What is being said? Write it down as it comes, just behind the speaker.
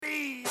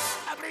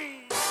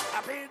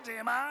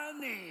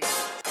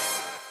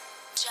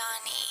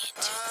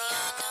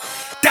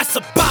That's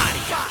a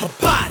body, a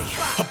body,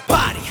 a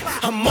body.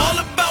 I'm all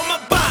about my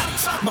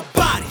bodies, my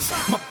bodies,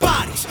 my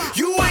bodies.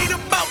 You ain't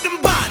about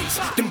them bodies,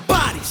 them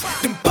bodies,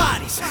 them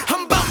bodies.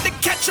 I'm about to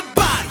catch a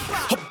body,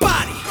 a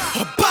body,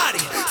 a body.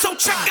 So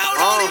check out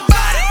all these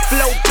bodies.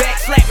 Flow back,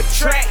 slap a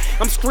track.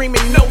 I'm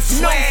screaming no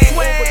swag,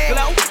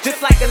 overglow,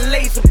 just like a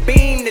laser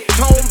beam. The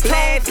tone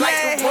blast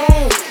like the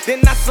room.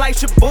 Then I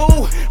slice your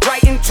boo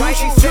right in two.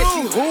 She said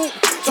she hoop,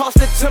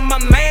 tossed it to my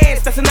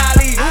mans. That's an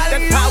alley hoop.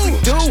 That's how we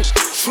do.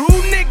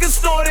 True niggas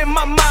started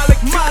my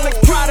molecule.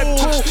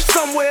 Prodigal,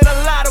 some with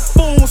a lot of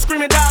fools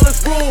screaming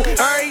dollars rule.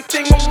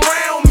 Everything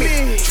around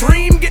me,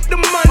 dream get the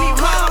money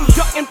while I'm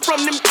ducking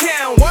from them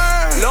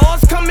counties.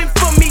 Laws coming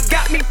for me,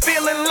 got me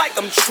feeling like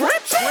I'm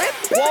tripping.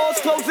 Walls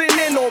closing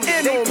in on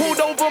me, they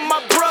pulled over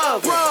my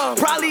bruv.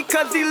 Probably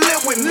cause he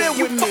live with me.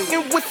 You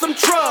fucking with some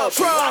trubs.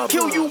 I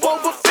kill you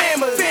over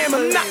family.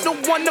 I'm not the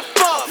one to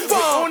fuck.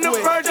 On the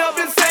verge of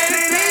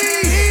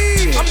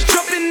insanity. I'm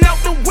jumping out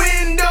the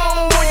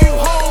window on you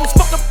hoes.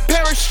 Fuck a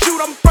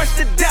parachute, I'm fresh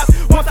to death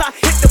once I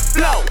hit the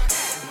flow.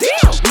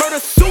 Damn, murder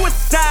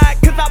suicide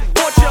cause I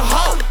bought your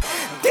hoe.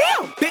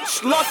 Damn,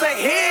 bitch lost her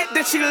head,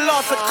 then she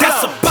lost her clothes.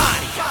 That's a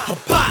body, a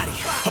body,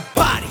 a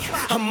body.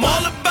 I'm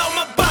all about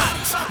my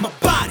bodies, my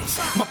bodies,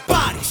 my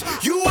bodies.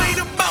 You ain't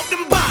about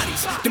them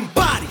bodies, them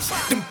bodies,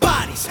 them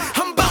bodies.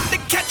 I'm about to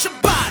catch a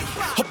body,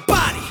 a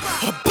body,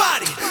 a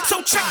body.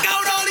 So check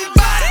out all these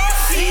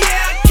bodies.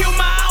 Yeah, I kill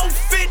my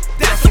outfit,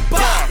 that's a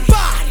body.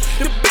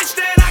 The bitch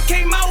that I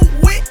came out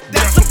with,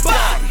 that's a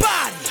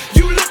body.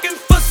 You looking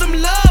for some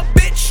love,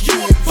 bitch, you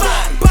a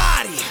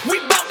body. We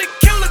bout to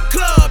kill a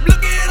club,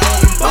 look at all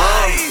them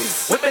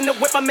bodies. Whipping the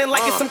whip, I'm in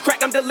like it's some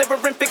crack. I'm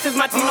delivering fixes,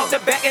 my team off the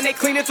back and they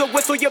clean it to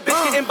whistle. Your bitch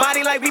getting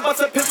body like we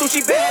bust a pistol.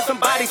 She bad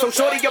somebody, so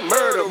shorty a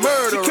murder.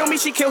 She kill me,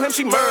 she kill him,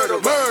 she murder.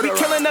 We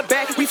killing her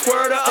back, we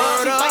squirt her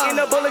up. She fighting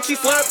the bullet, she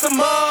slurps some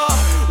more.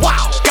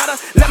 Wow, gotta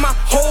let my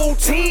whole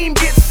team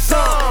get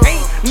some.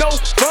 Ain't no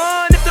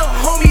fun if the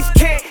homies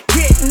can't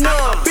get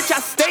none. Bitch, I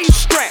stay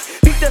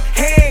strapped, beat the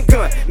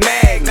handgun,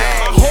 mag.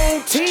 My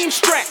whole team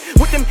strapped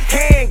with them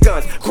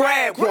handguns.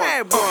 Grab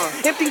one.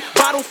 Empty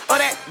bottles of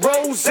that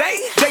rose,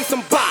 they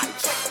some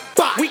bodies.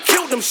 We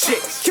killed them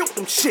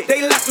shits,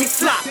 They left me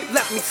slop,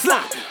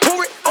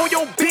 Pour it on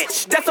your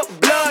bitch, that's a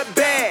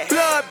bloodbath.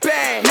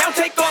 Now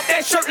take off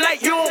that shirt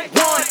like you don't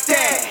want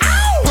that.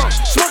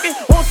 Smoking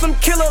on some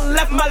killer,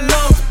 left my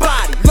lungs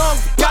body.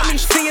 Got me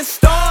seeing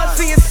stars,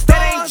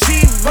 that ain't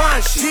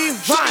Givenchy.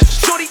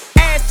 Shorty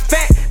ass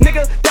fat,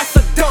 nigga, that's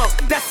a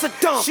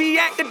dump. She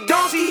act a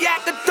dump,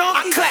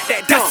 I clap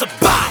that dump. That's a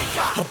body,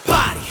 a